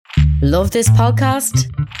Love this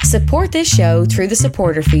podcast? Support this show through the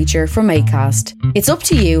supporter feature from Acast. It's up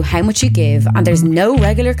to you how much you give, and there's no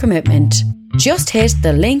regular commitment. Just hit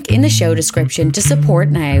the link in the show description to support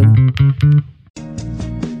now.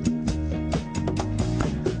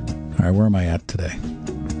 All right, where am I at today?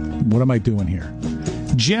 What am I doing here?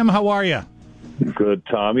 Jim, how are you? Good,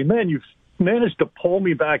 Tommy. Man, you've managed to pull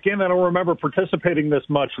me back in. I don't remember participating this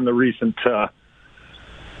much in the recent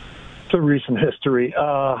history.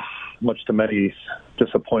 Much to many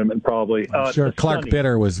disappointment, probably. I'm sure Clark Sonny.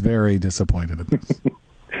 Bitter was very disappointed at this.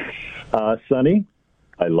 Sonny,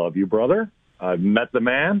 I love you, brother. I've met the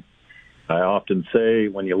man. I often say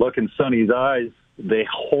when you look in Sonny's eyes, they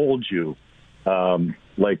hold you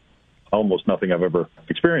like almost nothing I've ever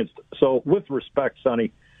experienced. So with respect,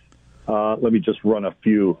 Sonny, let me just run a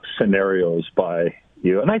few scenarios by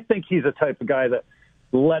you. And I think he's the type of guy that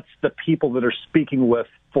lets the people that are speaking with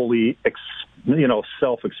fully,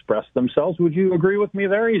 self-express themselves. Would you agree with me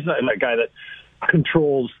there? He's not a guy that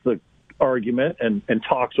controls the argument and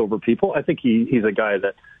talks over people. I think he's a guy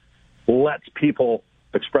that lets people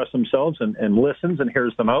express themselves and listens and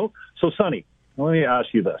hears them out. So, Sonny, let me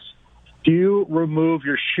ask you this. Do you remove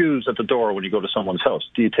your shoes at the door when you go to someone's house?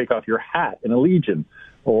 Do you take off your hat in a legion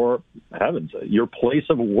or, heavens, your place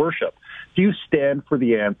of worship? Do you stand for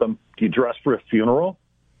the anthem? Do you dress for a funeral?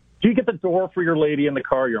 Do you get the door for your lady in the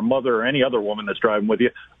car, your mother, or any other woman that's driving with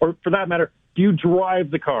you? Or, for that matter, do you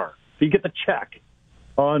drive the car? Do you get the check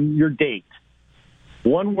on your date?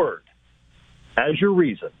 One word. As your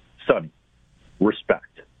reason, Sonny, respect.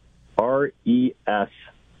 RESPECT.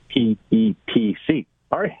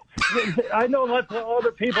 All right. I know lots of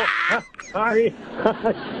other people. I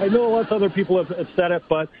know lots of other people have said it,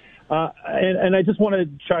 but and I just want to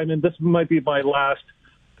chime in. This might be my last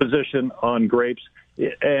position on grapes.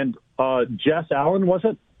 And Jess Allen, was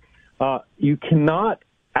it? You cannot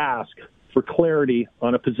ask for clarity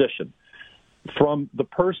on a position from the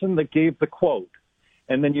person that gave the quote.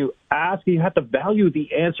 And then you have to value the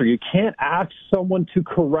answer. You can't ask someone to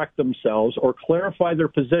correct themselves or clarify their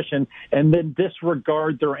position and then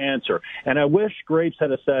disregard their answer. And I wish Grapes had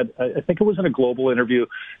said, I think it was in a Global interview,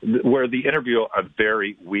 where the interviewer, a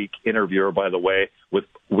very weak interviewer, by the way, with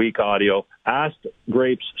weak audio, asked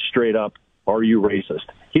Grapes straight up, are you racist?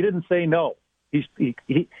 He didn't say no. He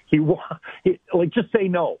just say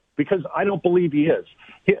no, because I don't believe he is.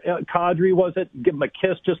 Kadri, was it? Give him a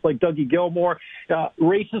kiss, just like Dougie Gilmore.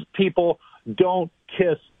 Racist people don't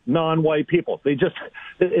kiss non-white people.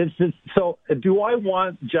 So do I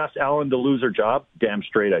want Jess Allen to lose her job? Damn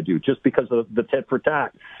straight I do, just because of the tit for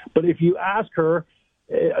tat. But if you ask her,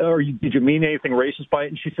 or did you mean anything racist by it?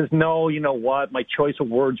 And she says, no, you know what? My choice of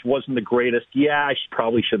words wasn't the greatest. Yeah, I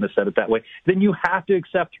probably shouldn't have said it that way. Then you have to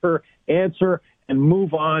accept her answer and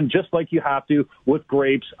move on, just like you have to with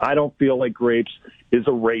Grapes. I don't feel like Grapes is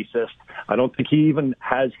a racist. I don't think he even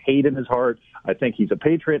has hate in his heart. I think he's a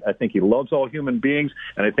patriot. I think he loves all human beings,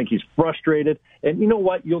 and I think he's frustrated. And you know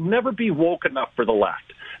what? You'll never be woke enough for the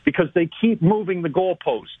left, because they keep moving the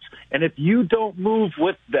goalposts. And if you don't move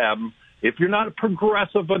with them, if you're not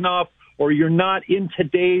progressive enough, or you're not in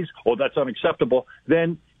today's, oh, that's unacceptable,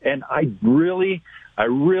 then, and I really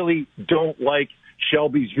don't like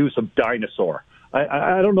Shelby's use of dinosaur.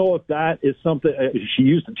 I don't know if that is something, she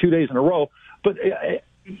used it 2 days in a row, but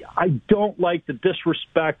I don't like the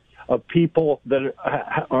disrespect of people that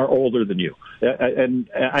are older than you.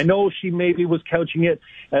 And I know she maybe was couching it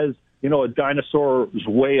as, a dinosaur's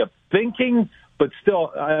way of thinking, but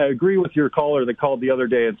still, I agree with your caller that called the other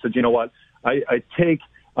day and said, you know what, I take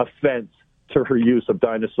offense to her use of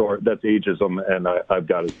dinosaur. That's ageism, and I've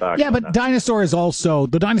got his back. Yeah, but that.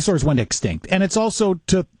 the dinosaurs went extinct. And it's also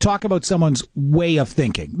to talk about someone's way of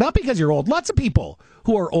thinking. Not because you're old. Lots of people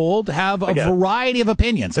who are old have a variety of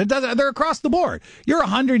opinions. They're across the board. You're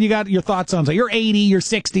 100, you got your thoughts on something. You're 80, you're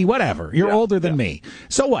 60, whatever. You're older than me.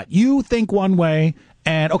 So what? You think one way.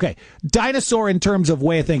 And, okay, dinosaur in terms of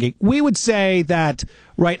way of thinking. We would say that,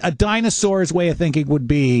 right, a dinosaur's way of thinking would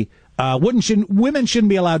be, women shouldn't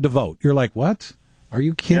be allowed to vote. You're like, what? Are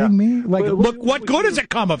you kidding me? Like, look, what good has it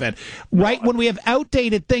come of it? Right? When we have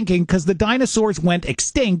outdated thinking, because the dinosaurs went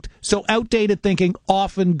extinct, so outdated thinking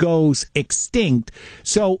often goes extinct.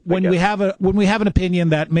 So when we have an opinion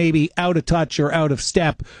that may be out of touch or out of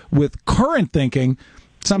step with current thinking,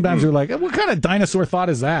 sometimes you're like, what kind of dinosaur thought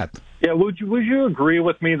is that? Yeah, would you agree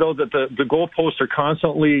with me, though, that the goalposts are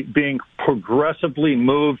constantly being progressively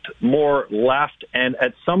moved more left, and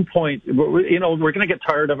at some point, we're going to get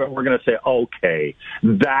tired of it, and we're going to say, okay,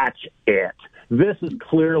 that's it. This is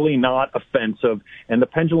clearly not offensive, and the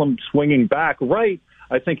pendulum swinging back right.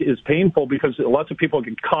 I think is painful because lots of people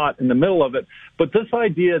get caught in the middle of it. But this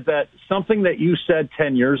idea that something that you said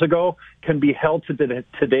 10 years ago can be held to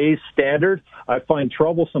today's standard, I find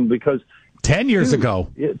troublesome because 10 years ago.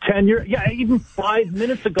 10 years, yeah, even 5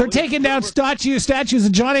 minutes ago. They're taking down statues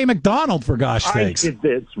of John A. MacDonald, for gosh sakes.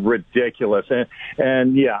 It's ridiculous.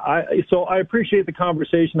 And yeah, so I appreciate the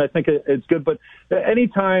conversation. I think it's good. But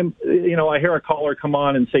anytime, I hear a caller come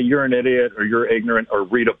on and say, you're an idiot or you're ignorant or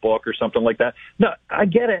read a book or something like that. No, I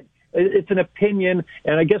get it. It's an opinion,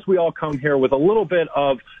 and I guess we all come here with a little bit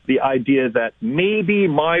of the idea that maybe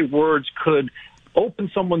my words could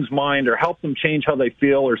open someone's mind or help them change how they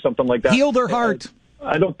feel or something like that. Heal their heart.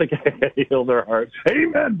 I don't think heal their heart.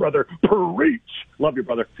 Amen, brother. Preach. Love you,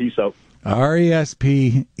 brother. Peace out.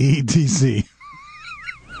 RESPETC.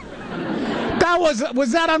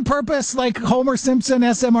 Was that on purpose, like Homer Simpson,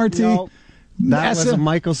 SMRT? No, that was a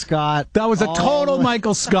Michael Scott. That was a total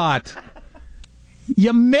Michael Scott.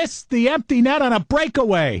 You missed the empty net on a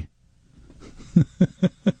breakaway.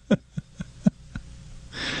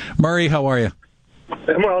 Murray, how are you?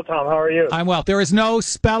 I'm well, Tom. How are you? I'm well. There is no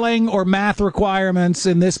spelling or math requirements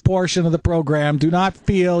in this portion of the program. Do not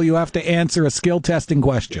feel you have to answer a skill testing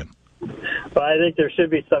question. But I think there should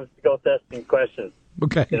be some skill testing questions.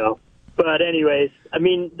 Okay. But anyways,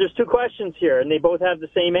 there's two questions here, and they both have the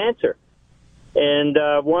same answer.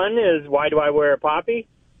 And one is, why do I wear a poppy?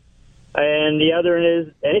 And the other is,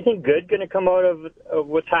 anything good going to come out of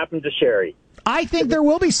what's happened to Sherry? I think there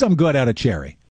will be some good out of Cherry.